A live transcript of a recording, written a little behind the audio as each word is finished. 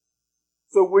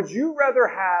So would you rather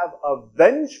have a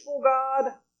vengeful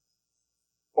God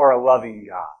or a loving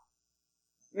God?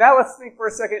 Now let's think for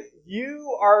a second.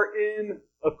 You are in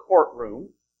a courtroom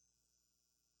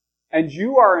and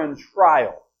you are in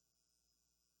trial.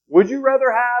 Would you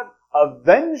rather have a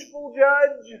vengeful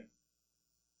judge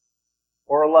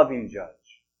or a loving judge?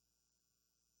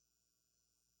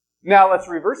 Now let's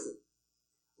reverse it.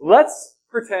 Let's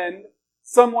pretend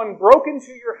someone broke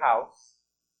into your house,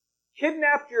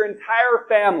 kidnapped your entire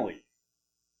family,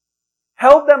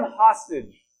 held them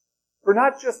hostage for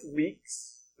not just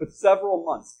weeks, but several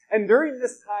months. And during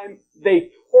this time,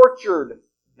 they tortured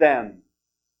them.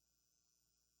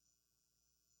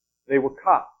 They were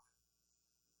caught.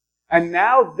 And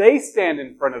now they stand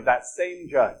in front of that same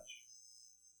judge.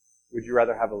 Would you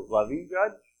rather have a loving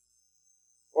judge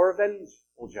or a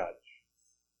vengeful judge?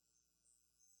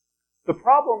 The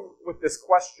problem with this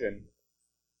question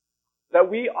that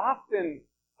we often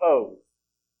pose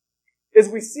is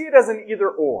we see it as an either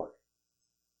or.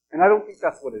 And I don't think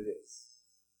that's what it is.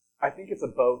 I think it's a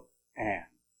both and.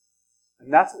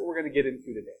 And that's what we're going to get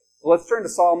into today. So let's turn to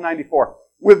Psalm 94.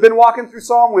 We've been walking through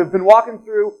Psalm. We've been walking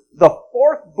through the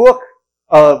fourth book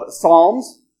of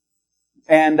Psalms.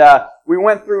 And we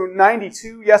went through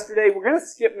 92 yesterday. We're going to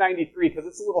skip 93 because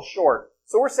it's a little short.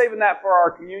 So we're saving that for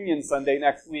our Communion Sunday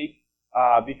next week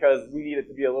because we need it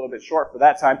to be a little bit short for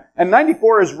that time. And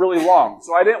 94 is really long.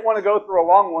 So I didn't want to go through a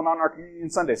long one on our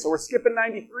Communion Sunday. So we're skipping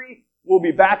 93. We'll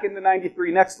be back into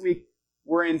 93 next week.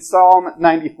 We're in Psalm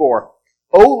 94.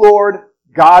 O Lord,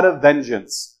 God of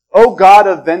vengeance. O God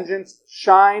of vengeance,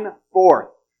 shine forth.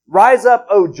 Rise up,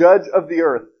 O Judge of the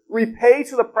earth. Repay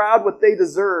to the proud what they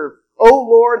deserve. O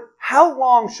Lord, how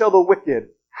long shall the wicked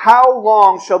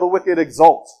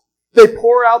exult? They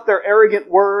pour out their arrogant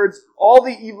words. All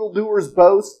the evildoers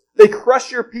boast. They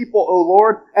crush your people, O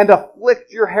Lord, and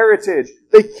afflict your heritage.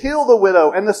 They kill the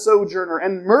widow and the sojourner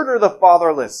and murder the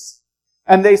fatherless.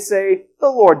 And they say, the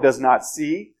Lord does not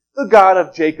see. The God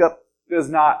of Jacob does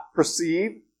not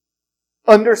perceive.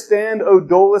 Understand, O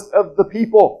dullest of the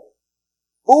people.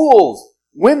 Fools,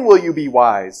 when will you be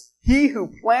wise? He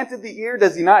who planted the ear,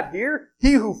 does he not hear?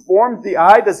 He who formed the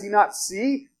eye, does he not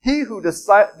see? He who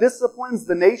disciplines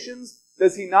the nations,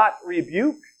 does he not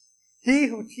rebuke? He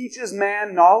who teaches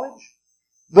man knowledge?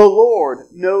 The Lord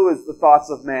knows the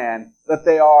thoughts of man, that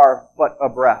they are but a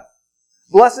breath.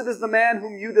 Blessed is the man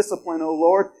whom you discipline, O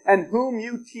Lord, and whom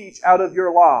you teach out of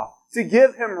your law, to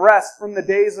give him rest from the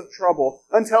days of trouble,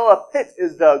 until a pit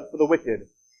is dug for the wicked.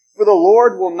 For the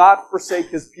Lord will not forsake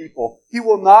his people. He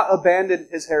will not abandon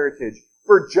his heritage.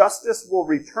 For justice will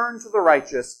return to the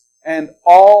righteous, and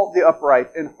all the upright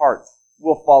in heart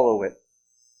will follow it.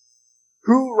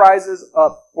 Who rises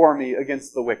up for me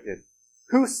against the wicked?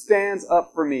 Who stands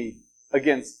up for me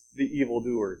against the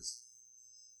evildoers?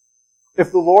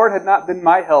 If the Lord had not been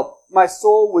my help, my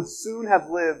soul would soon have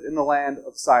lived in the land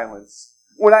of silence.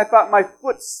 When I thought my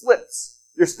foot slips,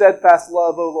 your steadfast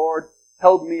love, O Lord,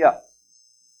 held me up.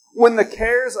 When the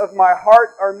cares of my heart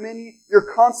are many, your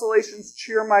consolations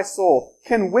cheer my soul.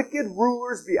 Can wicked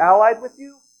rulers be allied with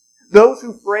you? Those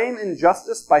who frame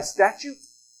injustice by statute?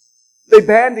 They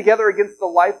band together against the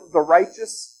life of the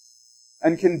righteous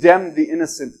and condemn the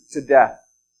innocent to death.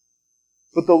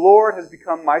 But the Lord has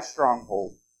become my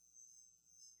stronghold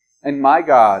and my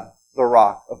God, the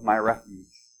rock of my refuge.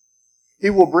 He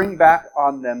will bring back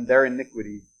on them their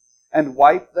iniquity and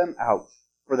wipe them out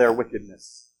for their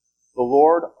wickedness. The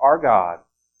Lord our God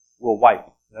will wipe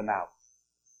them out.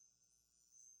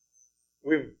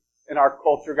 We've, in our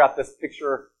culture, got this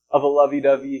picture of a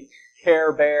lovey-dovey,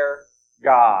 Care Bear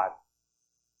God.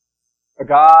 A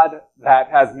God that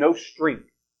has no strength.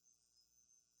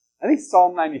 I think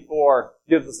Psalm 94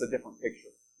 gives us a different picture.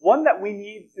 One that we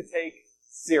need to take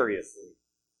seriously.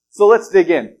 So let's dig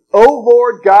in. O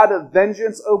Lord God of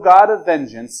vengeance, O God of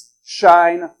vengeance,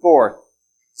 shine forth.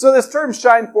 So this term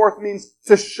shine forth means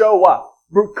to show up.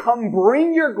 Come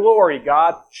bring your glory,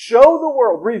 God. Show the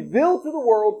world, reveal to the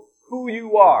world who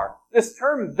you are. This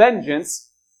term vengeance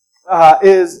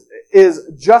is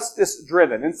justice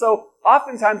driven. And so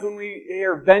oftentimes when we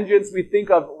hear vengeance, we think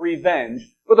of revenge.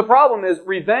 But the problem is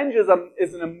revenge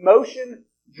is an emotion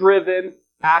driven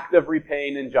act of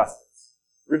repaying injustice.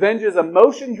 Revenge is a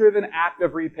motion-driven act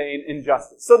of repaying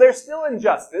injustice. So there's still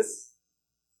injustice.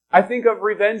 I think of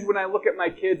revenge when I look at my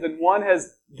kids and one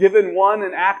has given one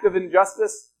an act of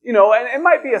injustice. And it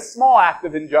might be a small act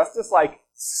of injustice like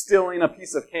stealing a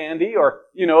piece of candy or,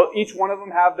 each one of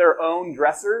them have their own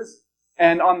dressers.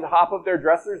 And on top of their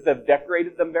dressers, they've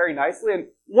decorated them very nicely. And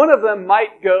one of them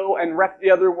might go and wreck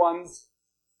the other one's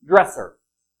dresser.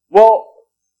 Well,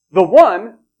 the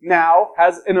one now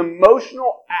has an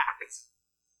emotional act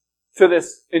to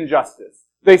this injustice.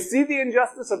 They see the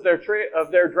injustice of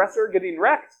their dresser getting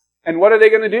wrecked, and what are they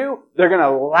going to do? They're going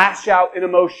to lash out in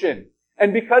emotion.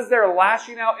 And because they're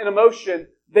lashing out in emotion,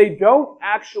 they don't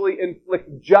actually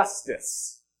inflict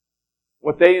justice.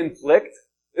 What they inflict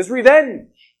is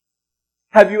revenge.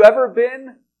 Have you ever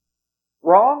been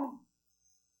wrong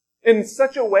in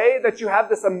such a way that you have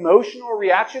this emotional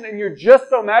reaction and you're just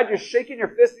so mad, you're shaking your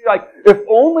fist, and you're like, if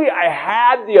only I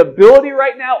had the ability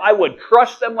right now, I would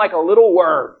crush them like a little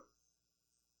worm.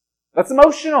 That's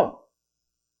emotional.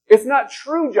 It's not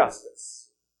true justice.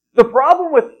 The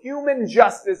problem with human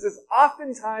justice is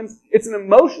oftentimes it's an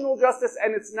emotional justice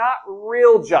and it's not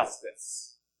real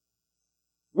justice.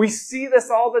 We see this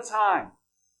all the time.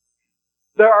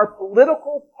 There are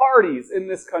political parties in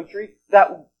this country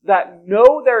that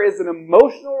know there is an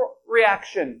emotional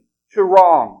reaction to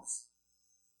wrongs.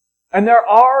 And there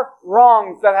are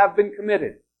wrongs that have been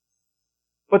committed.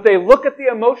 But they look at the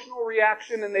emotional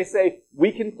reaction and they say,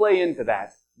 we can play into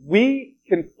that. We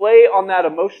can play on that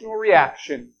emotional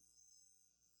reaction.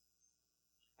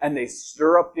 And they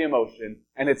stir up the emotion.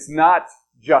 And it's not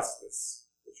justice.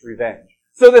 It's revenge.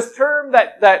 So this term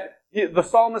that the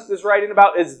psalmist is writing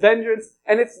about is vengeance,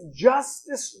 and it's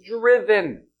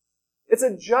justice-driven. It's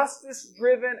a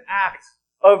justice-driven act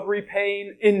of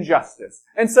repaying injustice.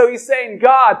 And so he's saying,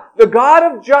 God, the God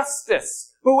of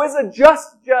justice, who is a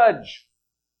just judge,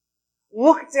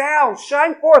 look down,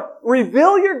 shine forth,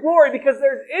 reveal your glory, because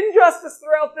there's injustice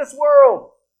throughout this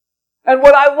world. And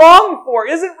what I long for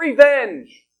isn't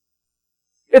revenge.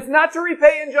 It's not to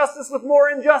repay injustice with more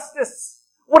injustice.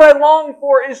 What I long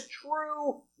for is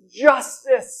true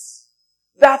justice.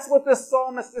 That's what the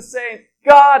psalmist is saying.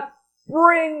 God,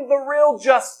 bring the real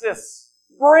justice.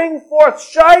 Bring forth,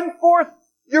 shine forth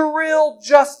your real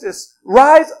justice.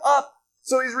 Rise up.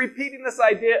 So he's repeating this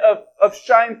idea of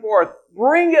shine forth.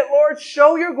 Bring it, Lord.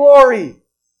 Show your glory.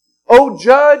 O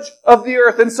judge of the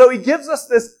earth. And so he gives us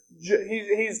this,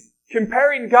 he's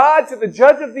comparing God to the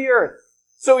judge of the earth.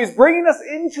 So he's bringing us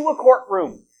into a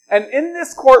courtroom. And in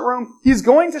this courtroom, he's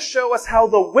going to show us how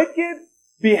the wicked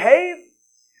behave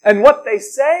and what they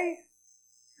say.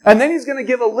 And then he's going to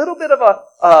give a little bit of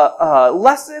a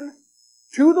lesson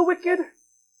to the wicked.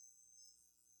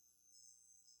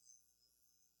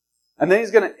 And then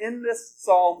he's going to end this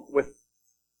psalm with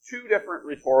two different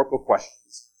rhetorical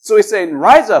questions. So he's saying,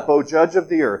 rise up, O judge of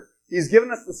the earth. He's given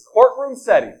us this courtroom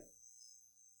setting.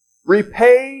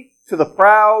 Repay to the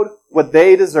proud what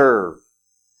they deserve.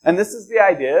 And this is the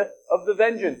idea of the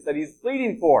vengeance that he's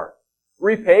pleading for.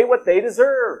 Repay what they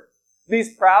deserve.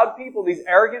 These proud people, these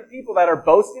arrogant people that are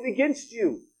boasting against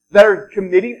you, that are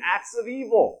committing acts of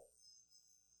evil.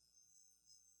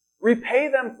 Repay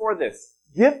them for this.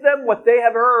 Give them what they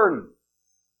have earned.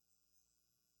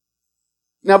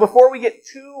 Now, before we get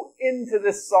too into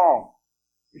this psalm,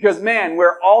 because man,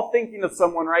 we're all thinking of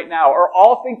someone right now, or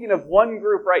all thinking of one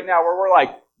group right now where we're like,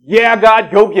 yeah, God,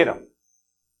 go get them.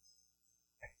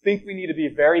 I think we need to be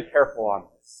very careful on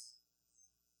this.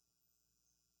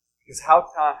 Because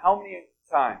how many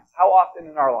times, how often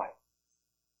in our life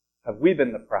have we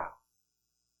been the proud?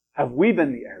 Have we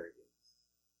been the arrogant?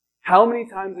 How many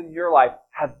times in your life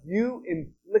have you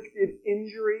inflicted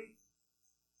injury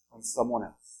on someone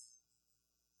else?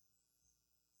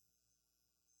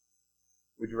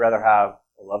 Would you rather have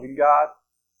a loving God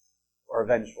or a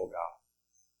vengeful God?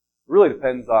 It really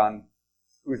depends on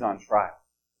who's on trial.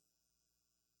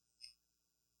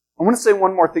 I want to say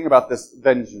one more thing about this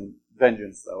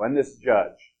vengeance though, and this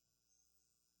judge.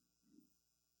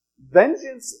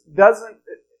 Vengeance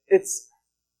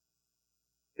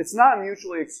it's not a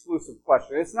mutually exclusive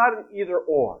question. It's not an either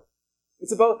or.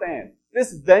 It's a both and.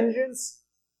 This vengeance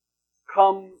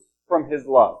comes from His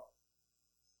love.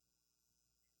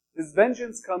 His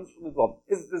vengeance comes from His love.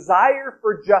 His desire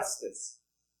for justice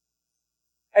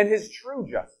and His true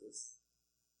justice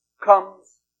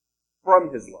comes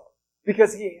from His love.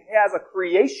 Because He has a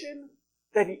creation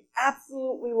that He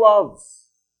absolutely loves.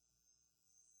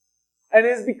 And it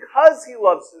is because He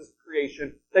loves His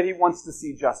creation that He wants to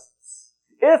see justice.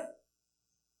 If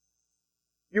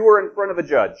you were in front of a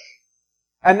judge,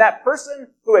 and that person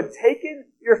who had taken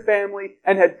your family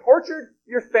and had tortured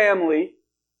your family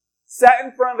sat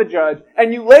in front of a judge,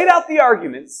 and you laid out the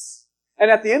arguments, and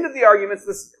at the end of the arguments,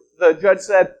 the judge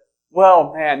said,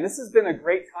 well, man, this has been a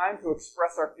great time to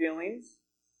express our feelings,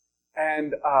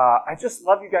 and I just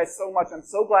love you guys so much. I'm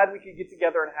so glad we could get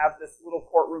together and have this little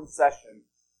courtroom session.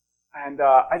 And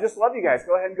I just love you guys.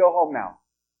 Go ahead and go home now.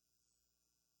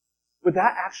 Would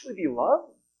that actually be love?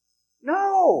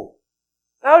 No.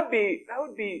 That would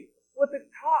be flippant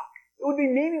talk. It would be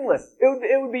meaningless.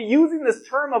 It would be using this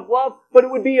term of love, but it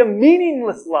would be a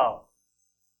meaningless love.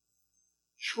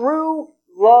 True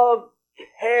love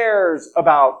cares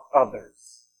about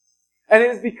others. And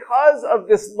it is because of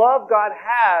this love God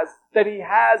has that He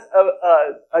has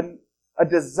a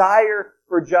desire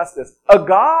for justice. A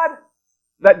God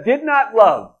that did not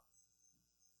love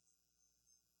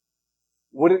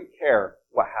wouldn't care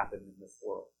what happened in this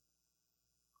world.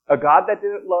 A God that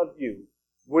didn't love you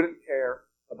wouldn't care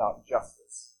about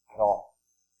justice at all.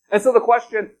 And so the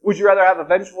question, would you rather have a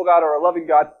vengeful God or a loving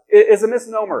God, is a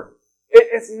misnomer.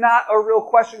 It's not a real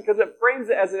question because it frames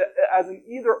it as an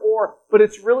either or, but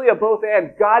it's really a both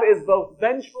and. God is both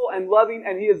vengeful and loving,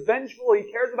 and He is vengeful. He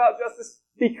cares about justice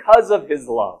because of His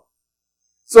love.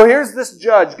 So here's this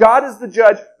judge. God is the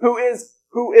judge who is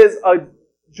a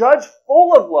judge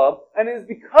full of love, and it is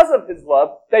because of His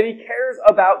love that He cares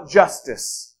about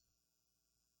justice.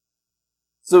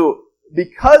 So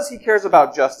because He cares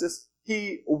about justice,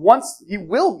 He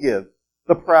will give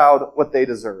the proud what they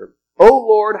deserve. O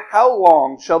Lord, how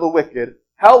long shall the wicked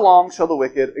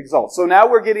exalt? So now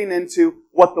we're getting into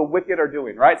what the wicked are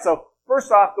doing, right? So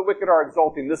first off, the wicked are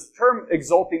exalting. This term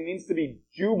exalting means to be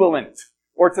jubilant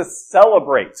or to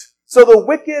celebrate. So the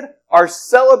wicked are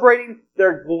celebrating,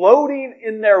 they're gloating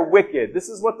in their wicked. This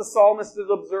is what the psalmist is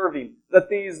observing, that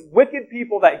these wicked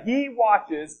people that he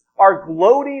watches are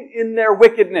gloating in their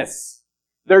wickedness.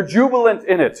 They're jubilant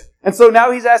in it. And so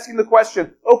now he's asking the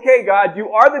question, okay, God,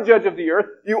 you are the judge of the earth,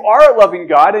 you are a loving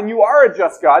God, and you are a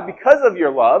just God because of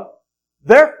your love.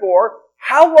 Therefore,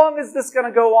 how long is this going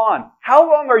to go on? How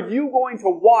long are you going to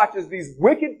watch as these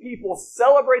wicked people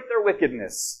celebrate their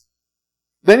wickedness?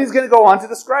 Then he's going to go on to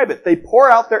describe it. They pour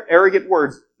out their arrogant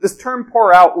words. This term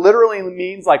pour out literally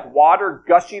means like water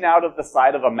gushing out of the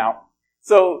side of a mountain.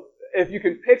 So if you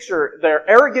can picture their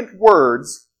arrogant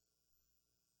words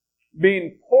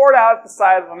being poured out at the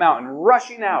side of a mountain,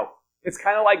 rushing out. It's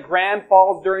kind of like Grand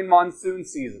Falls during monsoon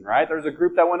season, right? There's a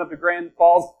group that went up to Grand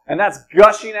Falls, and that's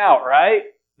gushing out, right?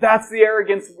 That's the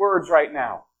arrogance words right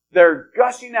now. They're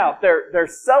gushing out. They're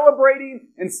celebrating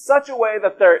in such a way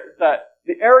that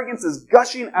the arrogance is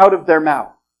gushing out of their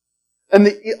mouth. And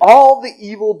all the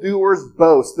evildoers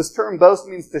boast. This term boast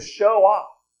means to show off.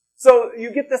 So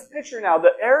you get this picture now.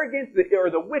 The arrogant, or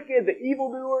the wicked, the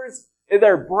evildoers,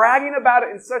 they're bragging about it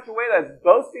in such a way that's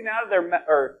boasting out of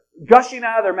or gushing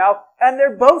out of their mouth, and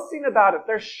they're boasting about it.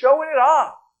 They're showing it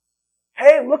off.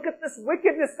 Hey, look at this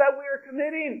wickedness that we are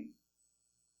committing.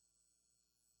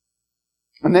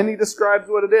 And then he describes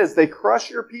what it is. They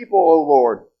crush your people, O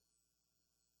Lord.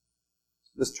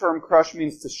 This term crush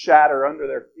means to shatter under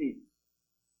their feet.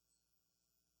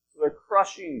 So they're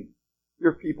crushing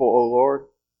your people, O Lord,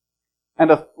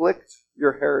 and afflict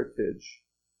your heritage.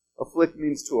 Afflict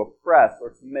means to oppress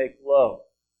or to make low.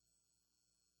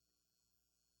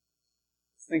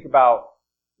 Let's think about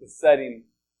the setting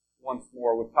once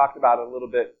more. We've talked about it a little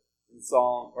bit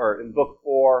in book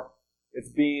 4. It's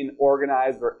being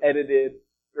organized or edited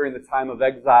during the time of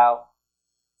exile.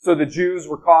 So the Jews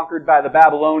were conquered by the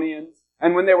Babylonians,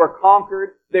 and when they were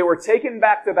conquered, they were taken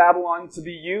back to Babylon to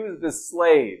be used as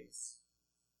slaves.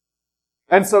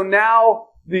 And so now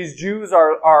these Jews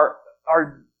are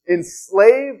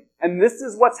enslaved, and this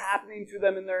is what's happening to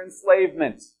them in their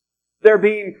enslavement. They're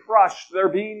being crushed. They're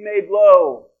being made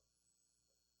low.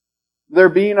 They're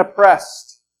being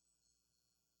oppressed.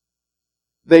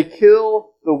 They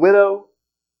kill the widow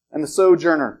and the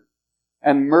sojourner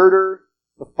and murder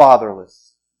the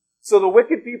fatherless. So the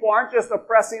wicked people aren't just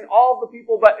oppressing all the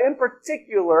people, but in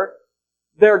particular,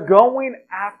 they're going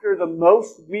after the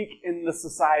most weak in the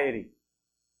society.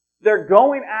 They're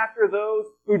going after those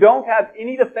who don't have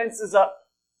any defenses up.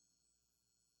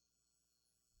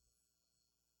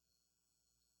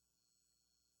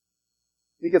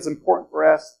 I think it's important for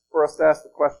us to ask the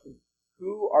question,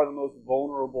 who are the most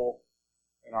vulnerable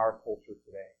in our culture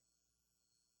today?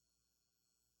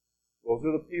 Those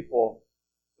are the people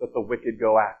that the wicked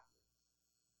go after.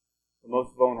 The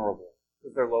most vulnerable,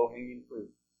 because they're low-hanging fruit.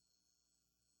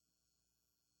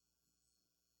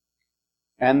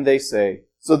 And they say,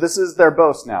 so this is their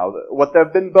boast now. What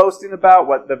they've been boasting about,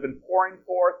 what they've been pouring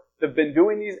forth, they've been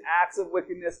doing these acts of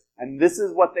wickedness, and this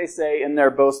is what they say in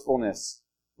their boastfulness.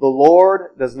 The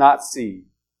Lord does not see.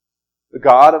 The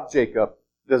God of Jacob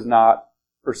does not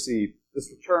perceive.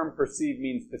 This term perceive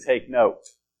means to take note.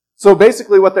 So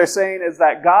basically what they're saying is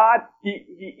that God,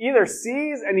 He either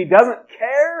sees and He doesn't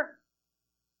care,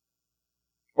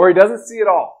 or He doesn't see at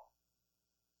all.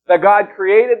 That God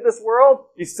created this world,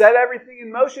 He set everything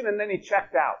in motion, and then He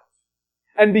checked out.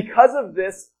 And because of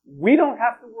this, we don't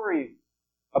have to worry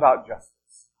about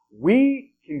justice.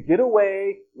 We can get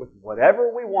away with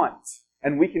whatever we want,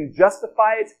 and we can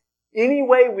justify it any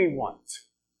way we want,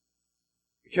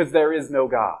 because there is no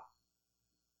God.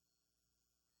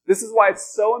 This is why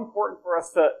it's so important for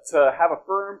us to have a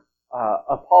firm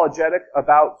apologetic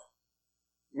about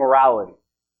morality.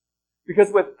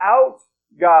 Because without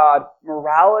God,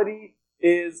 morality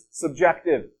is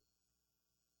subjective.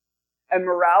 And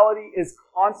morality is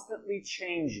constantly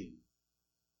changing.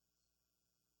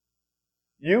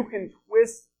 You can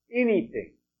twist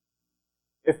anything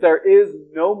if there is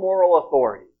no moral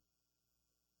authority.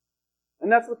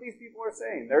 And that's what these people are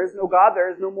saying. There is no God,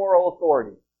 there is no moral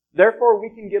authority. Therefore, we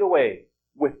can get away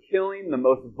with killing the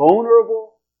most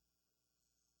vulnerable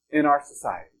in our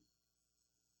society.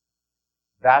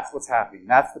 That's what's happening.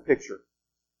 That's the picture.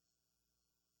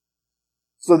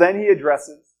 So then he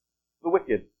addresses the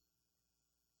wicked.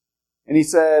 And he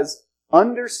says,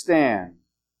 understand,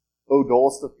 O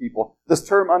dullest of people. This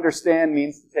term understand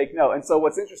means to take note. And so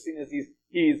what's interesting is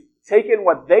he's taken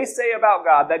what they say about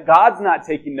God, that God's not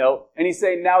taking note, and he's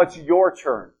saying, now it's your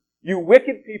turn. You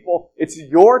wicked people, it's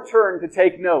your turn to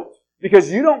take note.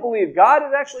 Because you don't believe God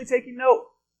is actually taking note,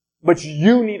 but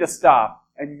you need to stop.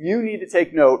 And you need to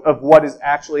take note of what is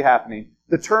actually happening.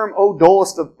 The term "O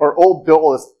dullest" or "Old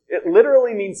dullest," it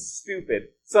literally means stupid.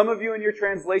 Some of you in your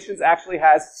translations actually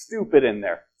has stupid in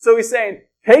there. So he's saying,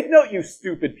 take note, you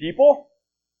stupid people.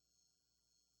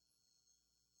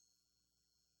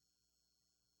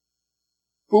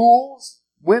 Fools,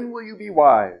 when will you be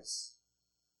wise?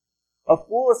 A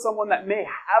fool is someone that may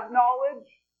have knowledge,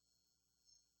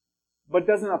 but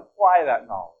doesn't apply that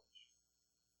knowledge.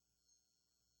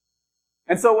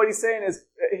 And so what he's saying is,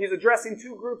 he's addressing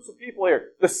two groups of people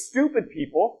here. The stupid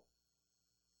people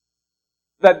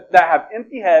that have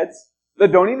empty heads,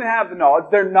 that don't even have the knowledge.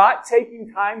 They're not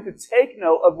taking time to take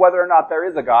note of whether or not there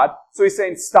is a God. So he's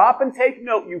saying, stop and take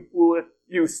note, you fool,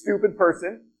 you stupid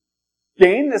person.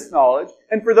 Gain this knowledge.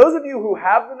 And for those of you who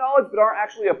have the knowledge but aren't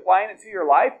actually applying it to your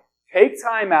life, take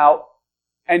time out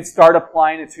and start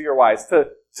applying it to your lives.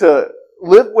 To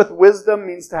live with wisdom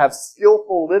means to have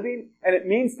skillful living, and it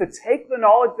means to take the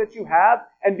knowledge that you have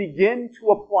and begin to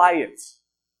apply it.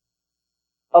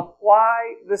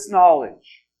 Apply this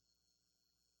knowledge.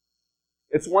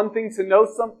 It's one thing to know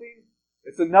something,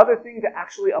 it's another thing to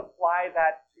actually apply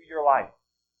that to your life.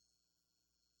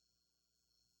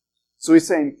 So he's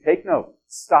saying, take note,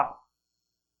 stop.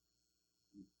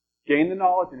 Gain the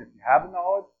knowledge, and if you have the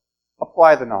knowledge,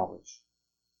 apply the knowledge.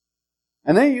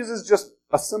 And then he uses just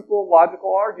a simple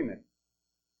logical argument.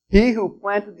 He who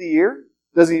planted the ear,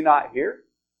 does he not hear?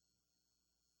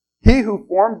 He who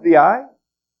formed the eye,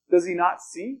 does he not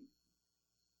see?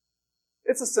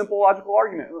 It's a simple logical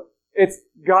argument. It's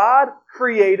God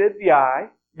created the eye.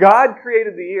 God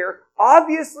created the ear.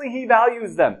 Obviously, he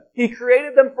values them. He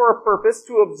created them for a purpose,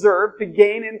 to observe, to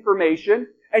gain information.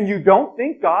 And you don't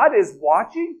think God is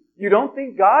watching? You don't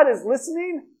think God is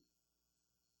listening?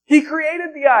 He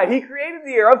created the eye. He created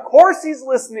the ear. Of course he's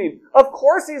listening. Of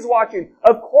course he's watching.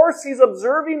 Of course he's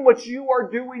observing what you are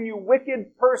doing, you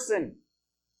wicked person.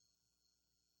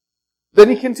 Then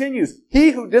he continues,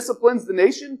 he who disciplines the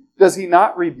nation, does he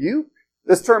not rebuke?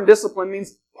 This term discipline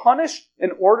means punish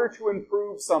in order to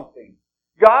improve something.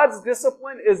 God's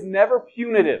discipline is never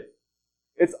punitive.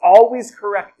 It's always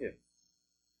corrective.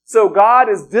 So God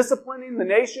is disciplining the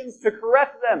nations to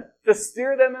correct them, to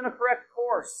steer them in a correct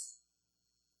course.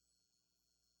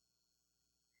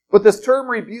 But this term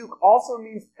rebuke also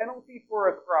means penalty for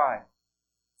a crime.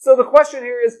 So the question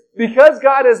here is, because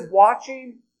God is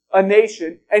watching a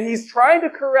nation and he's trying to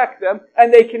correct them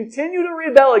and they continue to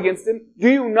rebel against him, do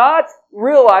you not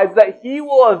realize that he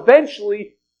will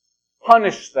eventually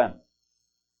punish them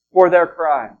for their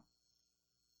crime?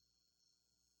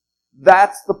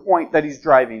 That's the point that he's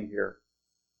driving here.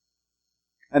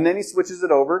 And then he switches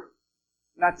it over,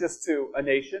 not just to a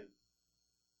nation,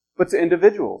 but to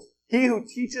individuals. He who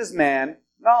teaches man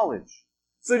knowledge.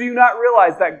 So do you not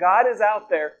realize that God is out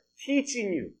there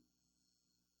teaching you?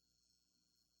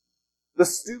 The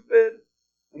stupid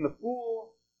and the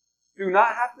fool do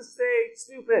not have to stay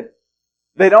stupid.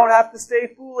 They don't have to stay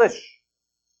foolish.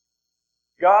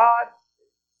 God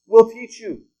will teach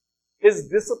you. His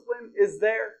discipline is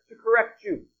there to correct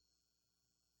you.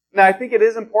 Now, I think it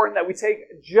is important that we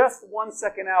take just 1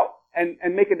 second out and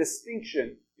make a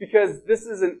distinction, because this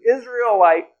is an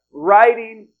Israelite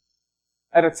writing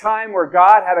at a time where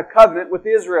God had a covenant with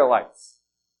the Israelites.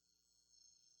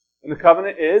 And the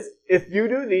covenant is, if you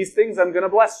do these things, I'm going to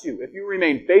bless you. If you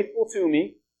remain faithful to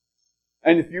me,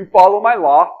 and if you follow my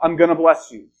law, I'm going to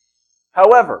bless you.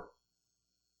 However,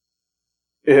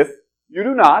 if you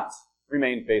do not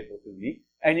remain faithful to me,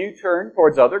 and you turn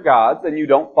towards other gods, and you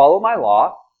don't follow my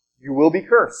law, you will be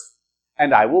cursed.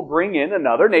 And I will bring in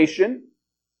another nation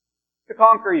to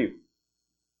conquer you.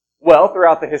 Well,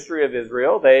 throughout the history of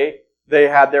Israel, they They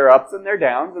had their ups and their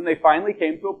downs, and they finally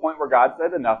came to a point where God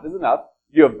said, enough is enough.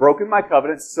 You have broken my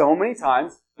covenant so many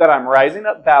times that I'm rising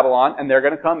up Babylon, and they're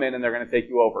going to come in and they're going to take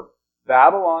you over.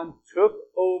 Babylon took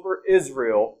over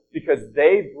Israel because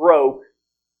they broke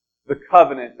the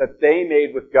covenant that they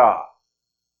made with God.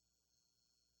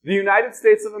 The United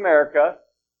States of America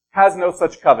has no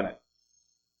such covenant.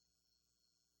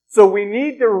 So we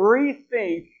need to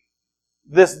rethink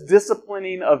this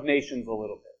disciplining of nations a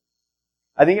little bit.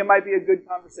 I think it might be a good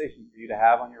conversation for you to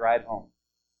have on your ride home.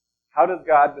 How does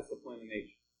God discipline a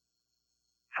nation?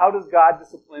 How does God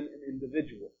discipline an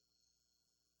individual?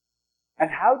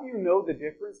 And how do you know the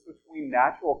difference between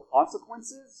natural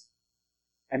consequences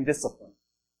and discipline?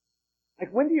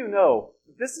 Like, when do you know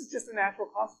that this is just a natural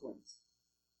consequence?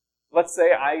 Let's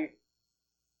say I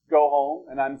go home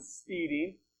and I'm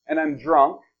speeding and I'm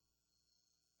drunk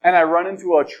and I run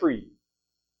into a tree.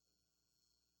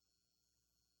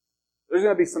 There's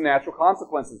going to be some natural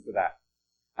consequences to that.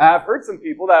 And I've heard some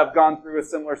people that have gone through a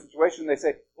similar situation. They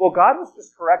say, well, God was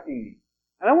just correcting me.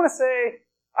 And I want to say,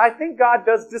 I think God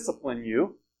does discipline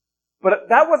you, but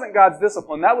that wasn't God's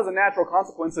discipline. That was a natural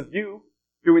consequence of you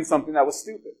doing something that was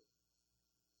stupid.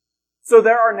 So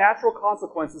there are natural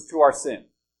consequences to our sin.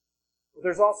 But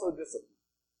there's also discipline.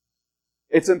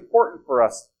 It's important for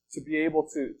us to be able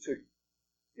to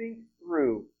think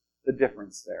through the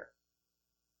difference there.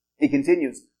 He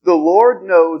continues, the Lord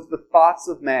knows the thoughts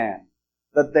of man,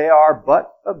 that they are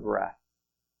but a breath.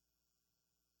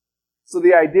 So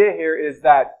the idea here is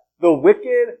that the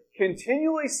wicked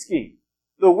continually scheme.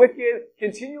 The wicked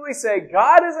continually say,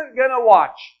 God isn't going to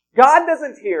watch. God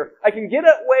doesn't hear. I can get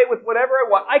away with whatever I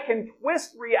want. I can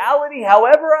twist reality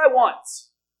however I want.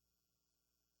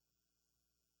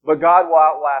 But God will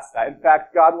outlast that. In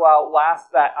fact, God will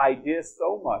outlast that idea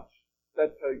so much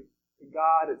that to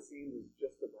God it seems is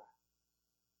just a breath.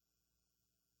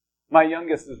 My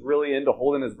youngest is really into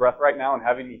holding his breath right now and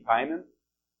having me time him.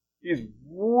 He's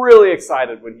really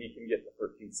excited when he can get to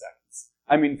 13 seconds.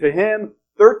 I mean, to him,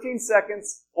 13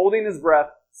 seconds holding his breath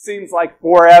seems like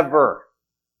forever.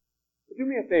 But do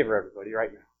me a favor, everybody,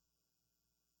 right now.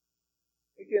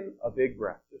 Take in a big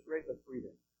breath. Just raise up, breathe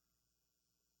in.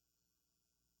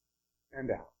 And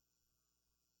out.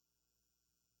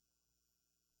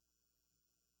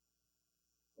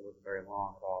 It wasn't very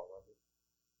long at all, was it?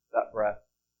 That breath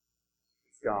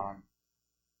is gone.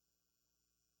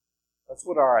 That's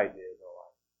what our ideas are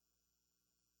like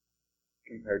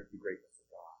compared to the greatness of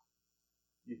God.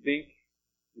 You think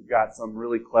you've got some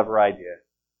really clever idea.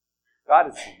 God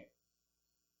has seen it.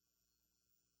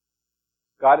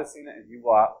 God has seen it, and He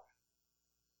will out.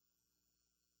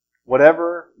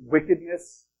 Whatever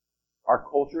wickedness our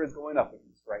culture is going up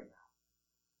against right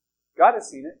now, God has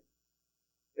seen it.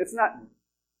 It's not new.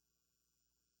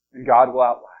 And God will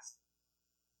outlast.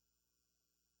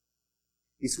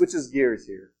 He switches gears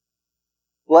here.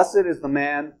 Blessed is the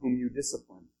man whom you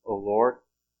discipline, O Lord,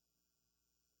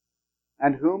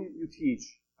 and whom you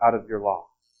teach out of your law.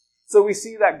 So we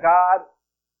see that God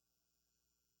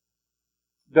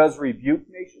does rebuke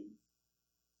nations.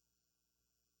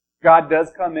 God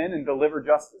does come in and deliver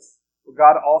justice, but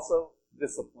God also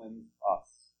disciplines us.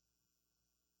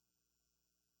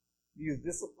 These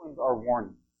disciplines are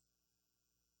warnings.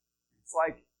 It's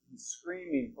like He's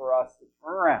screaming for us to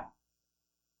turn around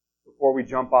before we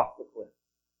jump off the cliff.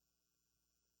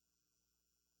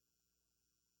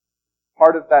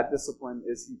 Part of that discipline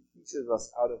is He teaches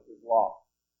us out of His law.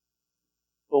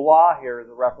 The law here is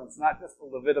a reference not just to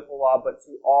Levitical law, but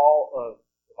to all of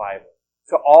the Bible,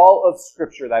 to all of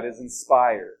Scripture that is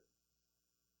inspired.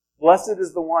 Blessed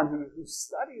is the one who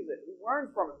studies it, who learns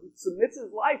from it, who submits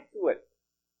his life to it.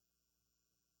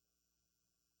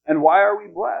 And why are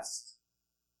we blessed?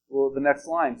 Well, the next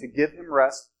line, to give him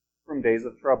rest from days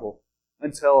of trouble,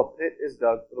 until a pit is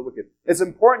dug for the wicked. It's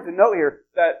important to note here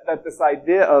that this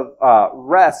idea of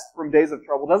rest from days of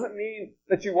trouble doesn't mean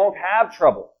that you won't have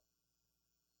trouble.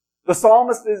 The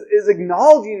psalmist is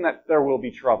acknowledging that there will be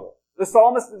trouble. The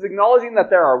psalmist is acknowledging that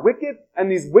there are wicked,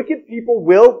 and these wicked people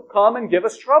will come and give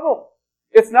us trouble.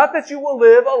 It's not that you will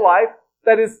live a life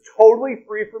that is totally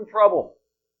free from trouble.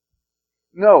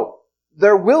 No,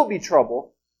 there will be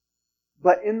trouble,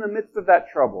 but in the midst of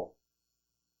that trouble,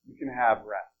 you can have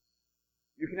rest.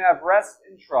 You can have rest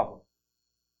in trouble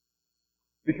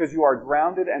because you are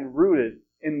grounded and rooted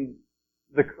in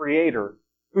the Creator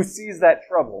who sees that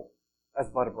trouble as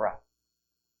but a breath.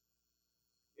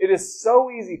 It is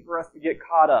so easy for us to get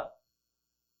caught up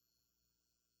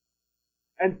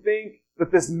and think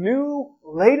that this new,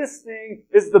 latest thing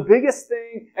is the biggest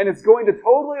thing and it's going to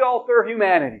totally alter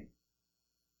humanity.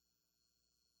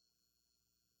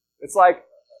 It's like,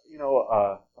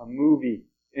 a movie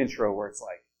intro where it's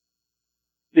like,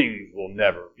 things will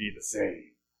never be the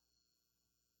same.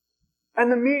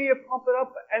 And the media pump it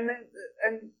up, and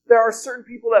there are certain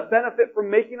people that benefit from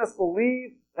making us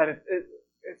believe that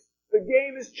the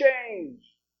game has changed.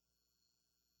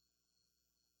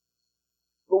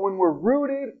 But when we're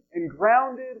rooted and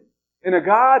grounded in a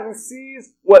God who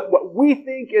sees what we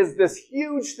think is this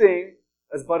huge thing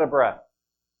as but a breath,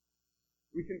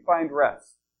 we can find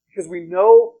rest. Because we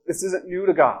know this isn't new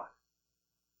to God.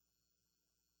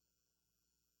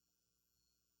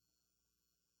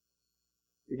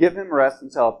 You give him rest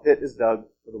until a pit is dug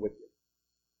for the wicked.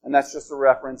 And that's just a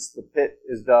reference. The pit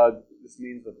is dug. This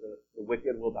means that the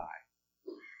wicked will die.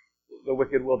 The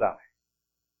wicked will die.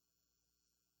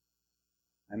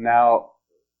 And now,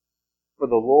 for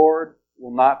the Lord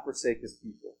will not forsake his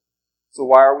people. So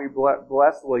why are we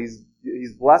blessed? Well,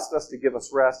 he's blessed us to give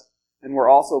us rest. And we're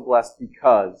also blessed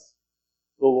because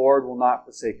the Lord will not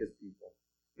forsake his people.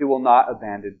 He will not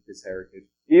abandon his heritage.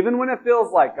 Even when it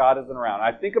feels like God isn't around.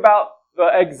 I think about the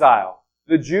exile.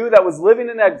 The Jew that was living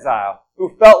in exile,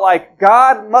 who felt like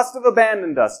God must have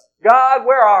abandoned us. God,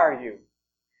 where are you?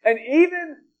 And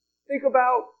even think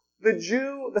about the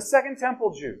Jew, the Second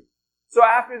Temple Jew. So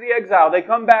after the exile, they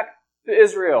come back to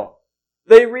Israel.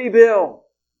 They rebuild.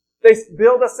 They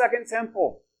build a second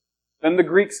temple. Then the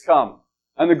Greeks come,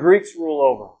 and the Greeks rule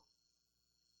over.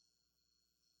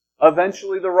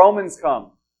 Eventually the Romans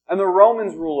come, and the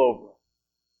Romans rule over.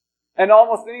 And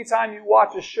almost any time you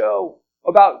watch a show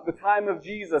about the time of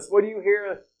Jesus, what do you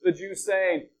hear the Jews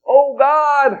saying? Oh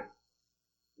God,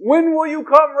 when will you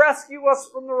come rescue us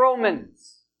from the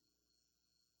Romans?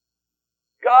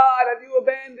 God, have you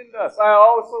abandoned us? I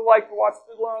also like to watch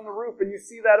Fiddler on the Roof, and you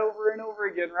see that over and over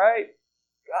again, right?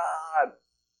 God,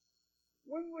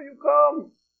 when will you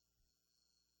come?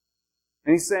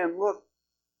 And he's saying, look,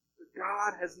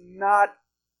 God has not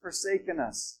forsaken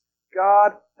us.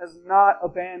 God has not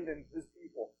abandoned his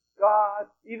people. God,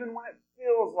 even when it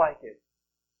feels like it,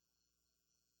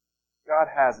 God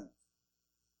hasn't.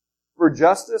 For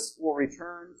justice will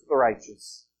return to the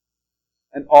righteous,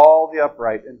 and all the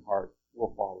upright in heart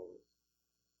will follow it.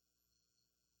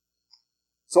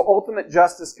 So ultimate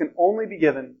justice can only be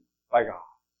given by God,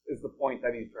 is the point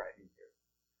that he's driving here.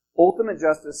 Ultimate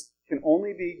justice can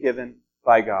only be given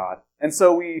by God. And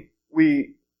so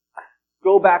we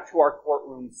go back to our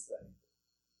courtroom setting.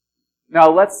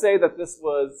 Now let's say that this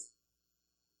was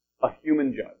a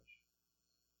human judge.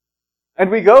 And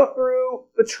we go through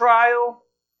the trial,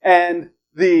 and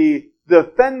the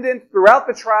defendant throughout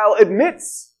the trial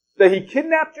admits that he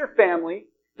kidnapped your family,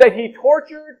 that he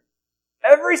tortured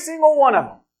every single one of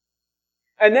them.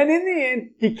 And then in the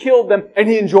end, he killed them, and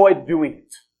he enjoyed doing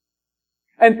it.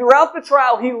 And throughout the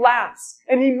trial, he laughs,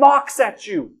 and he mocks at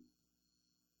you.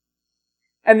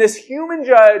 And this human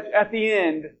judge at the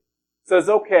end says,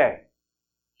 okay,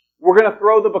 we're going to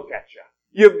throw the book at you.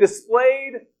 You've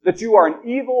displayed that you are an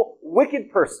evil,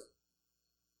 wicked person.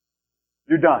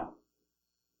 You're done.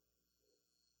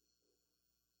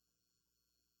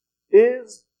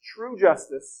 Is true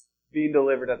justice being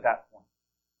delivered at that point?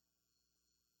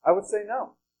 I would say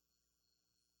no.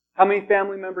 How many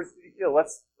family members did he kill?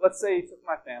 Let's say he took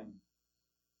my family.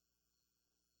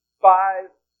 5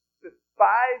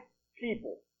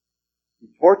 people. He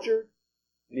tortured,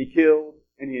 and he killed,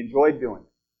 and he enjoyed doing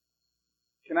it.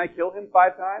 Can I kill him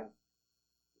 5 times?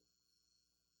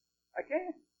 I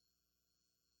can't.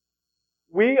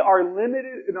 We are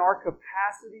limited in our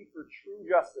capacity for true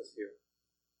justice here.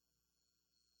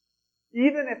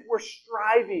 Even if we're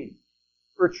striving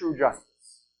for true justice,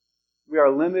 we are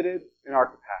limited in our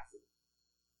capacity.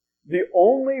 The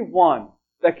only one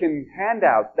that can hand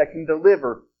out, that can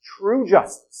deliver true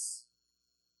justice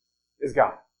is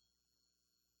God.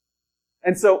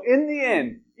 And so in the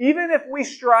end, even if we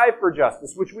strive for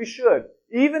justice, which we should,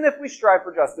 even if we strive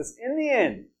for justice, in the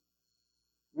end,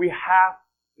 we have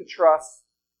to trust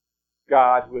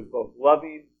God, who is both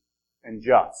loving and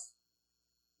just,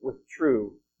 with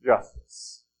true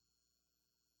justice.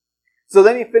 So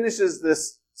then he finishes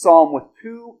this psalm with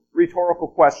 2 rhetorical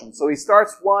questions. So he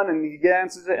starts one and he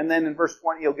answers it, and then in verse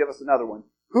 20 he'll give us another one.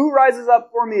 Who rises up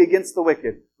for me against the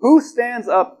wicked? Who stands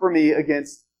up for me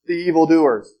against the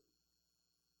evildoers?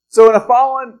 So in a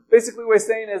fallen, basically what he's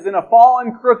saying is, in a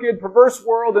fallen, crooked, perverse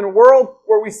world, in a world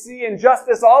where we see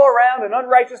injustice all around and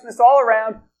unrighteousness all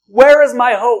around, where is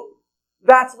my hope?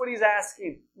 That's what he's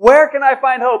asking. Where can I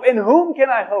find hope? In whom can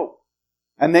I hope?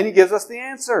 And then he gives us the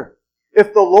answer.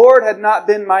 If the Lord had not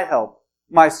been my help,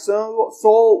 my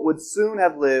soul would soon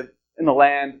have lived in the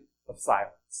land of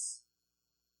silence.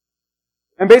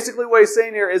 And basically what he's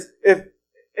saying here is,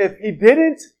 if he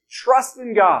didn't trust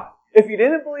in God, if you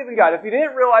didn't believe in God, if you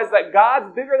didn't realize that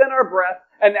God's bigger than our breath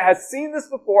and has seen this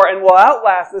before and will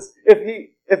outlast us, if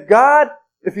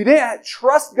you didn't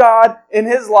trust God in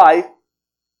His life,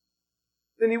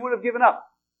 then He would have given up.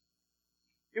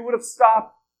 He would have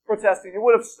stopped protesting. He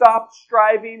would have stopped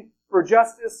striving for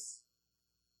justice.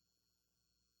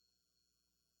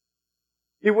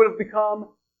 He would have become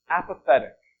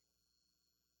apathetic.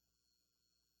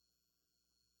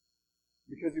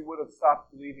 Because he would have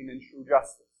stopped believing in true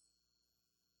justice.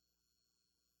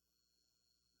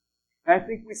 And I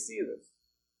think we see this.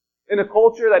 In a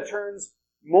culture that turns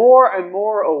more and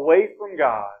more away from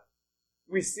God,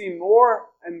 we see more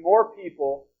and more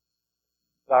people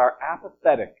that are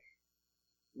apathetic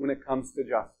when it comes to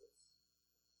justice.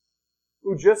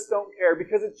 Who just don't care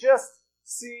because it just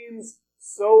seems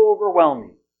so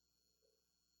overwhelming.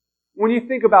 When you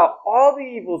think about all the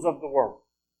evils of the world,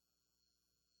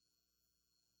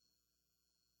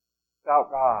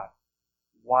 without God,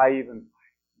 why even fight?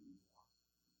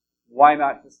 Why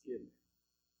not just give in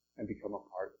and become a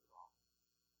part of the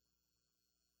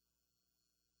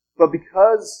problem? But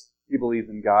because he believed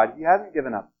in God, he hasn't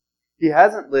given up. He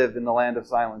hasn't lived in the land of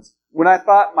silence. When I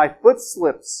thought my foot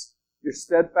slips, your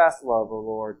steadfast love, O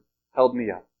Lord, held me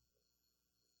up.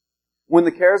 When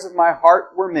the cares of my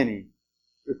heart were many,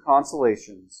 your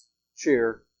consolations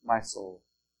cheer my soul.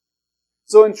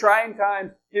 So in trying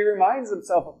times, he reminds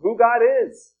himself of who God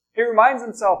is. He reminds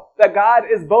himself that God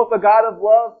is both a God of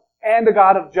love and a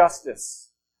God of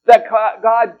justice. That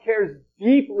God cares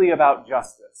deeply about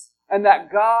justice. And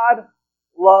that God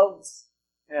loves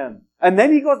him. And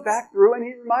then he goes back through and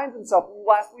he reminds himself.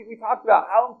 Last week we talked about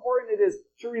how important it is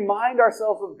to remind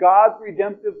ourselves of God's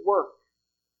redemptive work.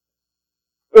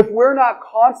 If we're not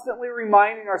constantly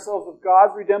reminding ourselves of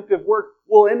God's redemptive work,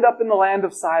 we'll end up in the land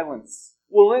of silence.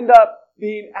 We'll end up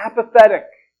being apathetic.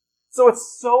 So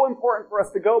it's so important for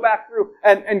us to go back through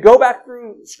and go back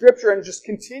through Scripture and just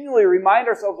continually remind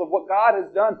ourselves of what God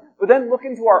has done, but then look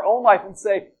into our own life and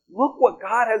say, look what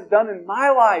God has done in my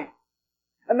life.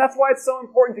 And that's why it's so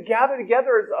important to gather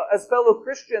together as fellow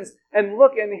Christians and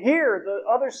look and hear the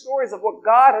other stories of what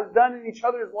God has done in each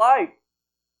other's life.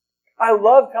 I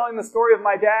love telling the story of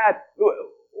my dad,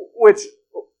 which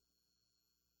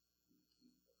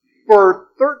for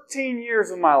 13 years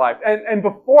of my life, and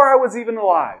before I was even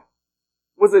alive,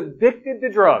 was addicted to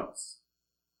drugs,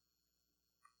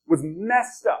 was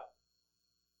messed up.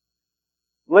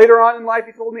 Later on in life,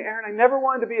 he told me, Aaron, I never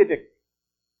wanted to be addicted.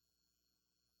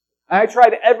 And I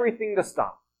tried everything to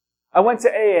stop. I went to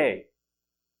AA.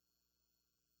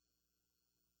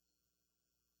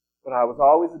 But I was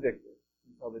always addicted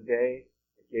until the day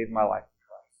I gave my life to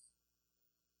Christ.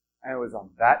 And it was on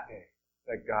that day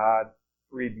that God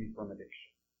freed me from addiction.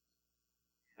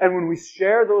 And when we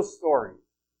share those stories,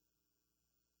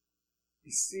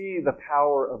 we see the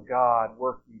power of God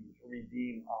working to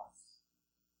redeem us.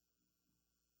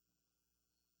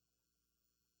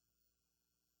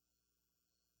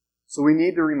 So we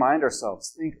need to remind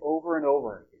ourselves, think over and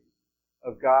over again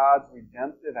of God's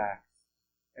redemptive acts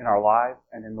in our lives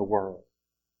and in the world.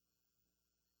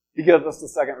 He gives us the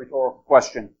second rhetorical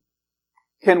question.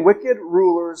 Can wicked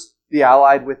rulers be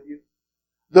allied with you?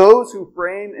 Those who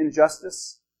frame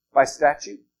injustice by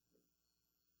statute?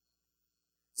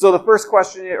 So the first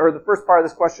question, or the first part of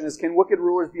this question is, can wicked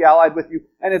rulers be allied with you?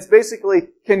 And it's basically,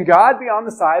 can God be on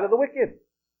the side of the wicked?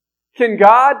 Can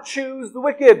God choose the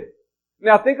wicked?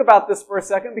 Now think about this for a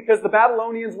second, because the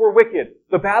Babylonians were wicked.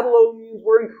 The Babylonians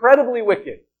were incredibly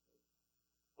wicked.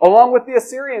 Along with the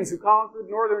Assyrians who conquered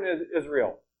northern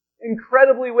Israel.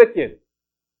 Incredibly wicked.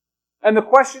 And the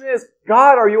question is,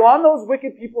 God, are you on those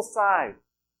wicked people's side?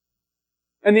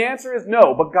 And the answer is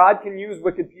no, but God can use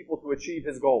wicked people to achieve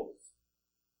His goals.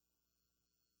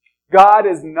 God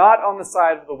is not on the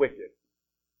side of the wicked.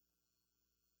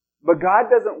 But God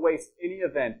doesn't waste any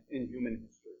event in human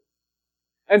history.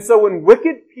 And so when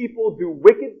wicked people do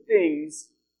wicked things,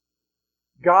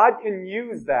 God can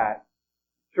use that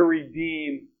to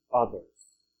redeem others.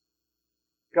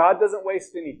 God doesn't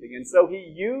waste anything. And so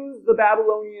He used the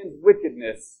Babylonians'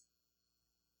 wickedness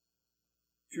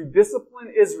to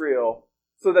discipline Israel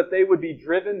so that they would be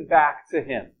driven back to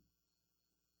Him.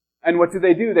 And what do?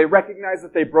 They recognize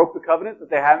that they broke the covenant, that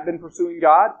they haven't been pursuing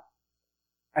God,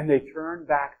 and they turn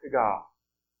back to God.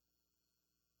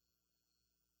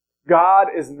 God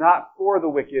is not for the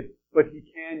wicked, but He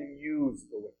can use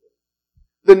the wicked.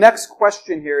 The next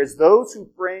question here is those who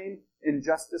frame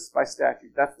injustice by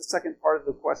statute. That's the second part of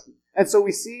the question. And so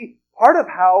we see part of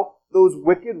how those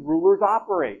wicked rulers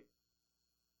operate.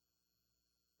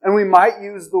 And we might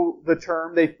use the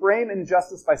term, they frame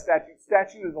injustice by statute.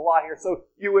 Statute is a law here. So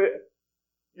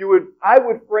I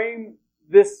would frame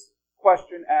this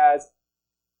question as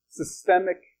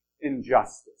systemic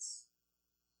injustice.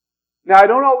 Now, I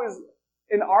don't always,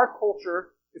 in our culture,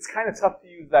 it's kind of tough to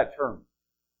use that term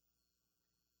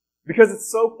because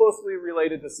it's so closely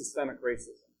related to systemic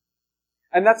racism.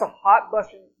 And that's a hot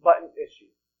button issue.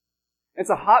 It's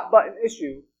a hot button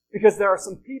issue because there are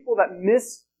some people that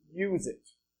misuse it.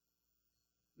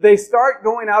 They start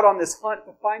going out on this hunt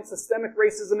to find systemic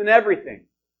racism in everything.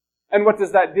 And what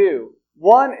does that do?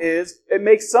 One is, it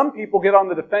makes some people get on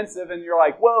the defensive and you're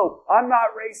like, whoa, I'm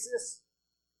not racist.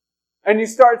 And you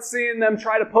start seeing them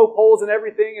try to poke holes in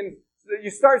everything, and you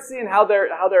start seeing how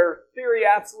their theory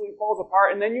absolutely falls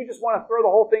apart, and then you just want to throw the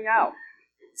whole thing out.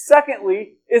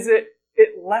 Secondly, is it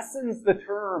lessens the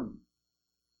term.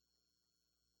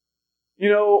 You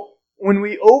know, when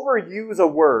we overuse a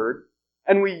word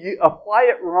and we apply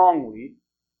it wrongly,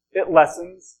 it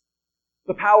lessens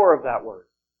the power of that word.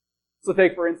 So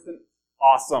take, for instance,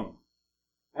 awesome.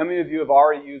 How many of you have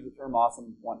already used the term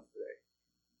awesome once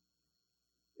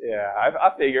today? Yeah,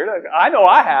 I figured. I know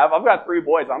I have. I've got 3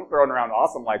 boys. I'm throwing around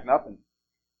awesome like nothing.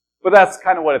 But that's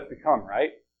kind of what it's become,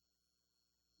 right?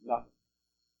 Nothing.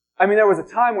 I mean, there was a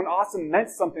time when awesome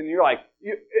meant something. You're like,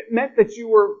 it meant that you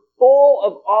were full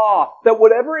of awe, that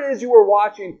whatever it is you were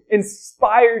watching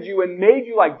inspired you and made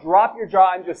you like drop your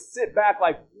jaw and just sit back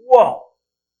like, whoa.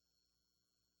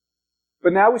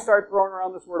 But now we start throwing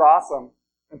around this word awesome,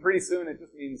 and pretty soon it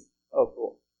just means, oh,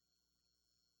 cool.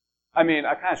 I mean,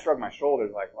 I kind of shrugged my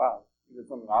shoulders like, wow, you did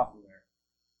something awesome there.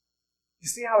 You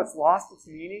see how it's lost its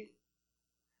meaning?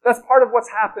 That's part of what's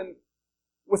happened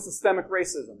with systemic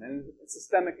racism and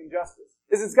systemic injustice,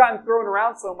 is it's gotten thrown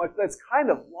around so much that it's kind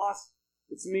of lost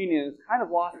its meaning and it's kind of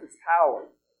lost its power.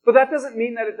 But that doesn't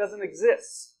mean that it doesn't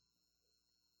exist.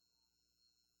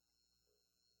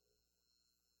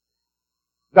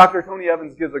 Dr. Tony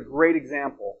Evans gives a great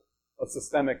example of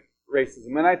systemic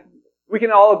racism. And we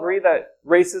can all agree that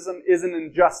racism is an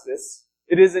injustice.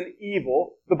 It is an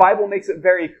evil. The Bible makes it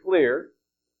very clear.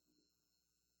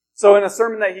 So in a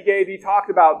sermon that he gave, he talked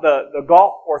about the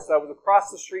golf course that was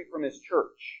across the street from his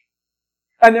church.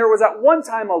 And there was at one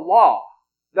time a law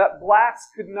that blacks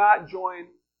could not join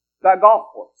that golf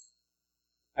course.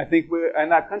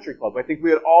 And that country club. I think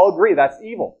we would all agree that's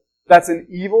evil. That's an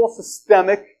evil,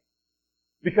 systemic,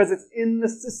 because it's in the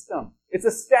system. It's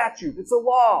a statute. It's a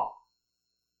law.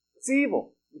 It's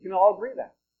evil. We can all agree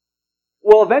that.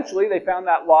 Well, eventually they found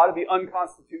that law to be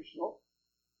unconstitutional.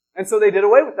 And so they did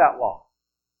away with that law.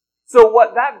 So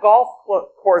what that golf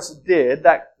course did,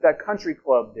 that country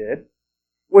club did,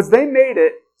 was they made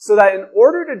it so that in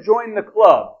order to join the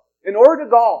club, in order to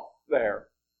golf there,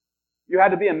 you had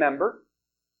to be a member.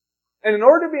 And in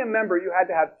order to be a member, you had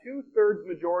to have 2/3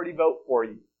 majority vote for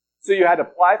you. So you had to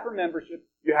apply for membership,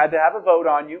 you had to have a vote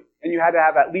on you, and you had to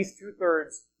have at least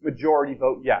 2/3 majority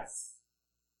vote yes.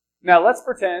 Now let's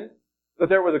pretend that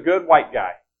there was a good white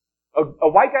guy. A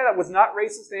white guy that was not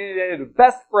racist, and he had a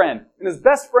best friend, and his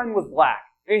best friend was black.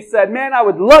 And he said, man, I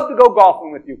would love to go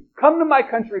golfing with you. Come to my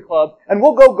country club, and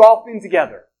we'll go golfing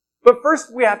together. But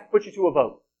first, we have to put you to a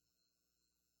vote.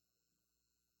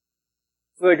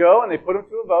 So they go, and they put him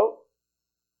to a vote,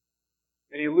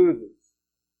 and he loses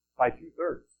by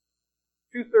 2/3.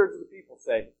 2/3 of the people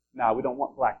say, no, we don't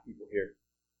want black people here.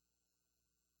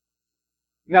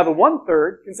 Now the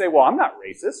 1/3 can say, well, I'm not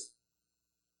racist.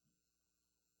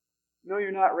 No,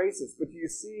 you're not racist, but do you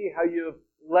see how you've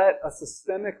let a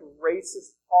systemic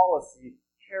racist policy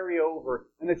carry over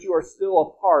and that you are still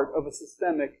a part of a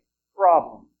systemic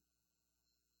problem?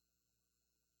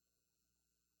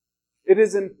 It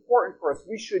is important for us.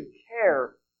 We should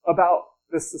care about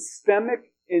the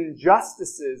systemic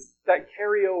injustices that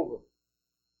carry over.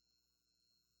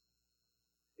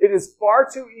 It is far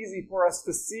too easy for us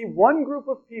to see one group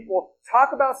of people talk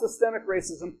about systemic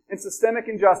racism and systemic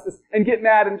injustice and get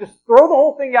mad and just throw the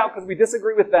whole thing out because we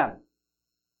disagree with them.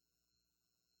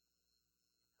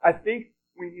 I think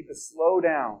we need to slow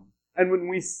down. And when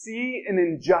we see an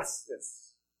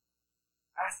injustice,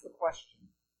 ask the question,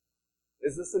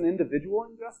 is this an individual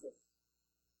injustice?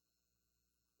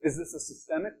 Is this a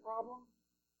systemic problem?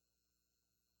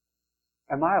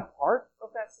 Am I a part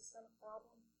of that systemic problem?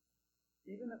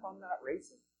 Even if I'm not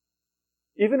racist?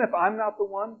 Even if I'm not the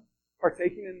one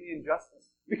partaking in the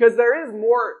injustice? Because there is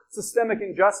more systemic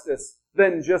injustice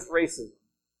than just racism.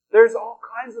 There's all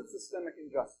kinds of systemic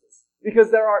injustice. Because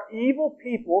there are evil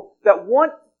people that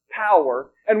want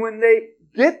power, and when they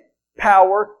get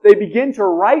power, they begin to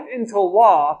write into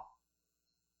law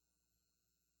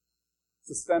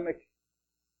systemic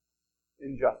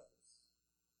injustice.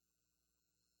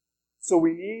 So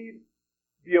we need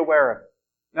to be aware of it.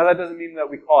 Now that doesn't mean that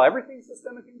we call everything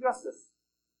systemic injustice,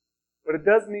 but it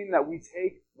does mean that we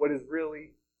take what is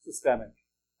really systemic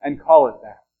and call it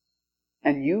that,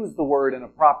 and use the word in a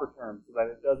proper term so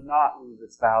that it does not lose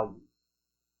its value.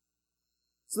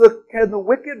 So can the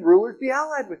wicked rulers be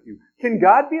allied with you? Can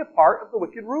God be a part of the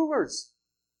wicked rulers?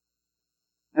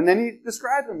 And then he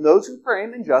describes them, those who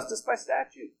frame injustice by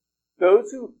statute,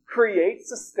 those who create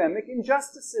systemic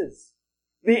injustices.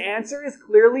 The answer is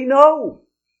clearly no.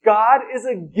 God is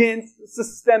against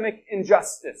systemic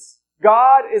injustice.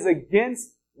 God is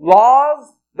against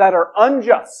laws that are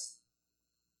unjust.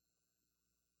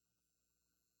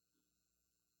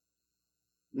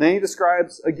 And then he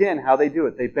describes again how they do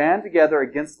it. They band together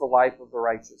against the life of the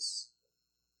righteous.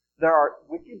 There are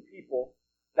wicked people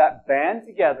that band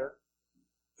together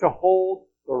to hold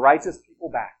the righteous people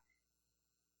back.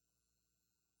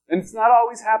 And it's not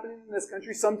always happening in this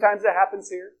country. Sometimes it happens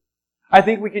here. I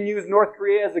think we can use North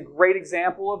Korea as a great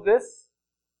example of this.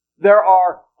 There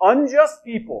are unjust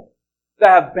people that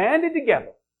have banded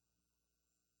together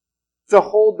to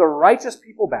hold the righteous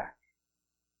people back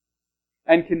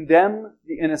and condemn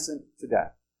the innocent to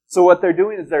death. So what they're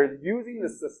doing is they're using the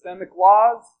systemic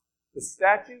laws, the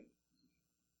statute,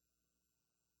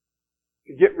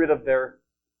 to get rid of their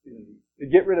enemies, to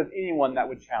get rid of anyone that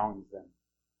would challenge them.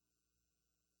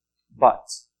 But,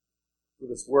 so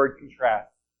this word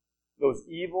contrasts, those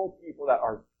evil people that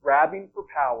are grabbing for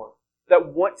power,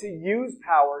 that want to use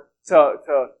power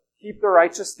to keep the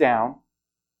righteous down,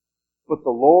 but the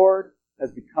Lord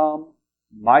has become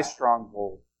my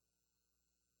stronghold.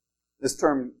 This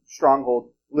term, stronghold,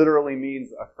 literally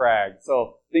means a crag.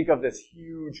 So think of this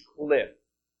huge cliff.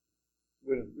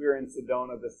 We were in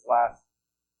Sedona this last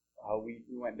week.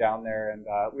 We went down there and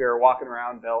we were walking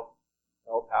around Bell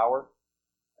Tower.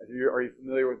 Are you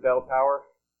familiar with Bell Tower?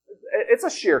 It's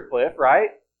a sheer cliff, right?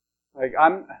 I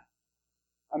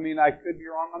could be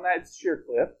wrong on that. It's a sheer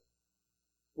cliff.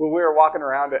 Well, we were walking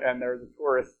around it and there's a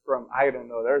tourist from,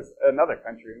 there's another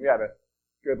country, and we had a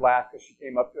good laugh because she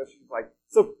came up to us. She was like,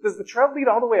 so does the trail lead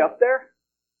all the way up there?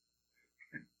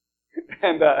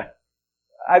 And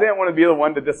I didn't want to be the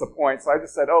one to disappoint, so I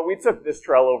just said, we took this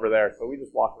trail over there, so we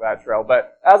just walked that trail.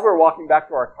 But as we're walking back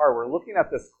to our car, we're looking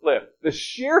at this cliff, this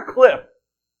sheer cliff,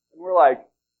 and we're like,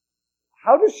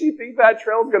 how does she think that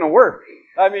trail is going to work?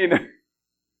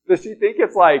 Does she think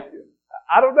it's like,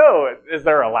 I don't know, is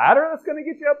there a ladder that's going to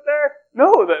get you up there?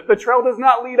 No, the trail does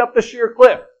not lead up the sheer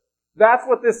cliff. That's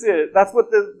what this is. That's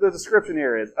what the description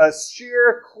here is. A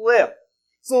sheer cliff.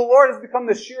 So the Lord has become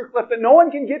this sheer cliff that no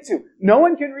one can get to. No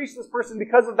one can reach this person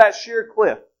because of that sheer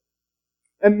cliff.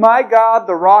 And my God,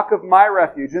 the rock of my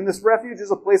refuge. And this refuge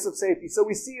is a place of safety. So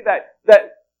we see that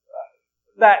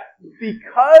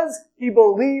because he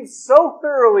believes so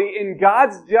thoroughly in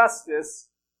God's justice,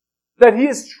 that he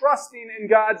is trusting in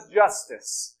God's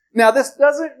justice. Now, this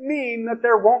doesn't mean that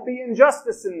there won't be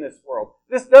injustice in this world.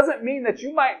 This doesn't mean that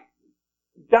you might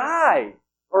die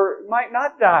or might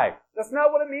not die. That's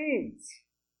not what it means.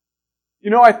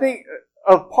 I think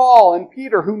of Paul and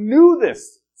Peter who knew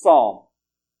this psalm,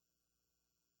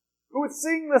 who would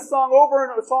sing this psalm over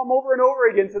and over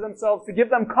again to themselves to give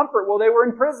them comfort while they were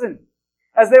in prison,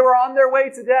 as they were on their way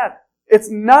to death.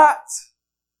 It's not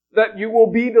that you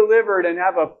will be delivered and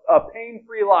have a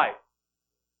pain-free life,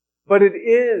 but it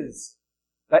is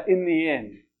that in the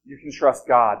end you can trust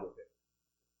God with it.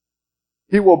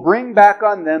 He will bring back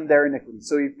on them their iniquity.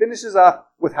 So he finishes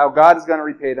up with how God is going to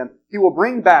repay them. He will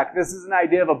bring back, this is an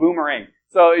idea of a boomerang.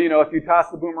 So, if you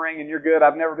toss the boomerang and you're good,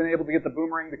 I've never been able to get the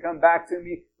boomerang to come back to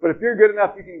me, but if you're good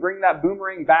enough, you can bring that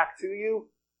boomerang back to you.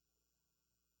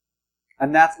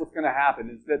 And that's what's going to happen,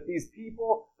 is that these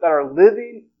people that are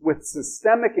living with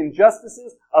systemic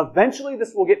injustices, eventually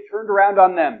this will get turned around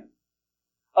on them.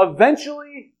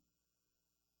 Eventually,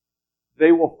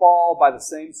 they will fall by the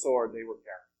same sword they were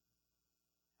carrying.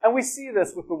 And we see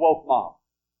this with the woke mob.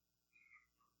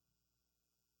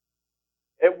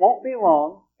 It won't be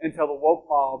long until the woke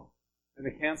mob and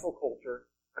the cancel culture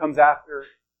comes after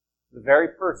the very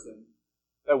person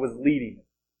that was leading it.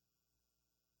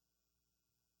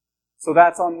 So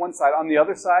that's on one side. On the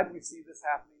other side, we see this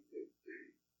happening too.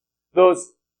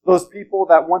 Those people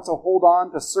that want to hold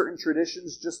on to certain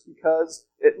traditions just because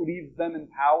it leaves them in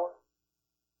power,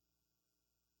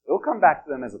 it'll come back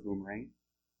to them as a boomerang.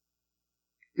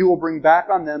 He will bring back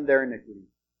on them their iniquity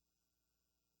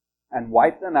and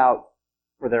wipe them out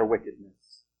for their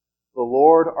wickedness. The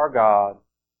Lord our God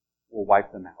will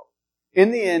wipe them out.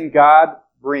 In the end, God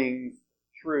brings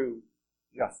true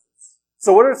justice.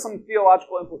 So what are some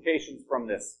theological implications from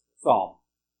this psalm?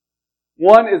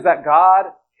 One is that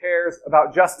God cares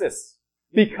about justice.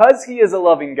 Because he is a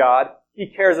loving God, He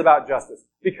cares about justice.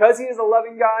 Because He is a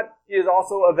loving God, He is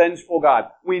also a vengeful God.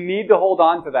 We need to hold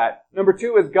on to that. Number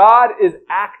 2 is God is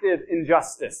active in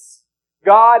justice.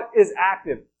 God is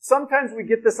active. Sometimes we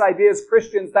get this idea as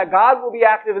Christians that God will be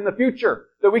active in the future,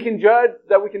 that we can judge,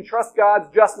 that we can trust God's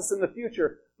justice in the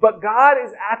future. But God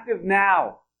is active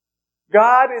now.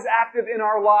 God is active in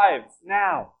our lives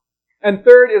now. And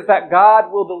third is that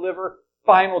God will deliver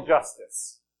final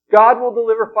justice. God will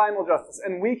deliver final justice.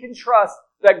 And we can trust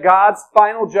that God's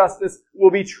final justice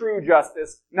will be true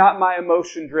justice, not my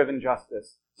emotion-driven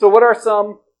justice. So what are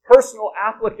some personal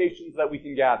applications that we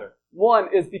can gather? One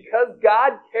is because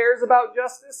God cares about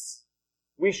justice,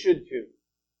 we should too.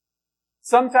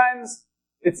 Sometimes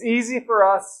it's easy for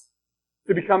us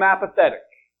to become apathetic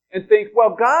and think,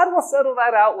 well, God will settle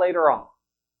that out later on.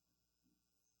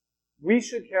 We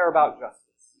should care about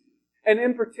justice. And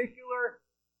in particular,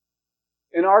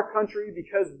 in our country,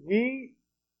 because we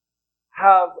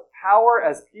have power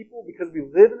as people, because we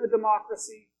live in a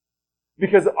democracy,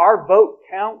 because our vote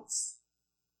counts,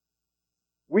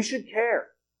 we should care.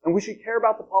 And we should care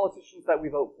about the politicians that we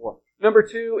vote for. Number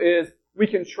 2 is we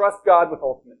can trust God with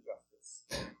ultimate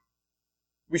justice.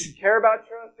 We should care about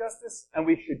justice, and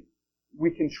we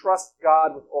can trust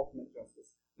God with ultimate justice.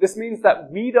 This means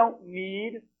that we don't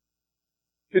need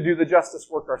to do the justice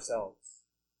work ourselves.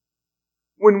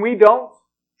 When we don't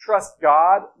trust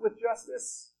God with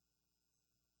justice,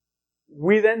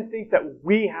 we then think that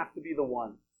we have to be the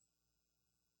one.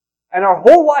 And our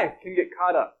whole life can get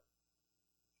caught up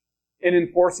in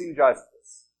enforcing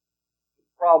justice.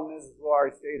 The problem is, as we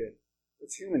already stated,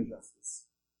 it's human justice.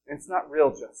 And it's not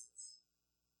real justice.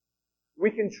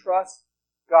 We can trust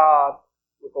God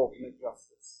with ultimate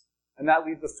justice. And that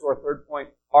leads us to our third point.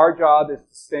 Our job is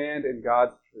to stand in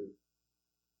God's truth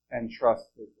and trust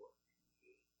His word.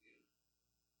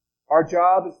 Our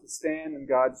job is to stand in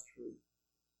God's truth.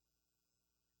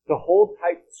 To hold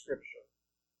tight to Scripture.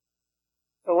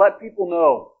 To let people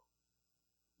know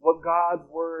what God's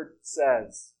Word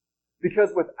says.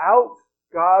 Because without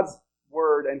God's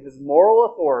Word and His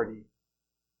moral authority,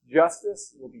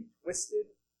 justice will be twisted,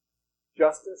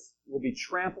 justice will be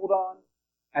trampled on,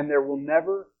 and there will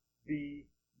never be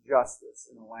justice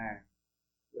in a land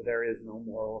where there is no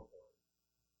moral authority.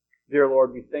 Dear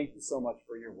Lord, we thank you so much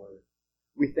for your Word.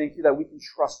 We thank you that we can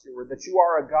trust your Word, that you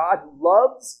are a God who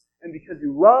loves, and because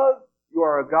you love, you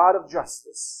are a God of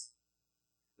justice.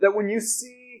 That when you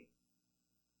see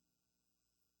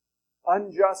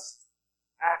unjust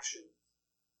action,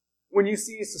 when you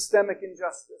see systemic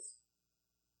injustice,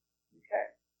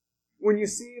 okay, when you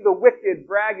see the wicked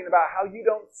bragging about how you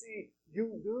don't see,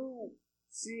 you do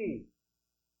see.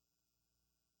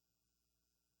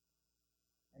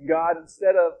 And God,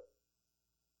 instead of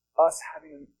us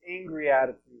having an angry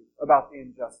attitude about the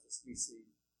injustice we see,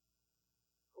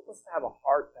 help us to have a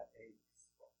heart that aches.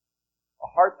 A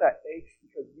heart that aches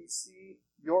because we see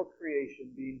your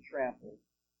creation being trampled.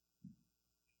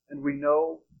 And we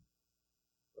know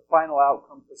the final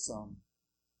outcome for some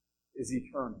is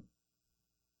eternal.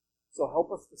 So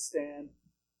help us to stand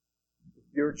with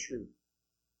your truth,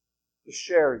 to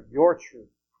share your truth,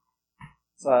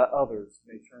 so that others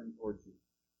may turn towards you.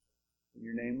 In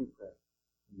your name we pray.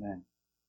 Amen.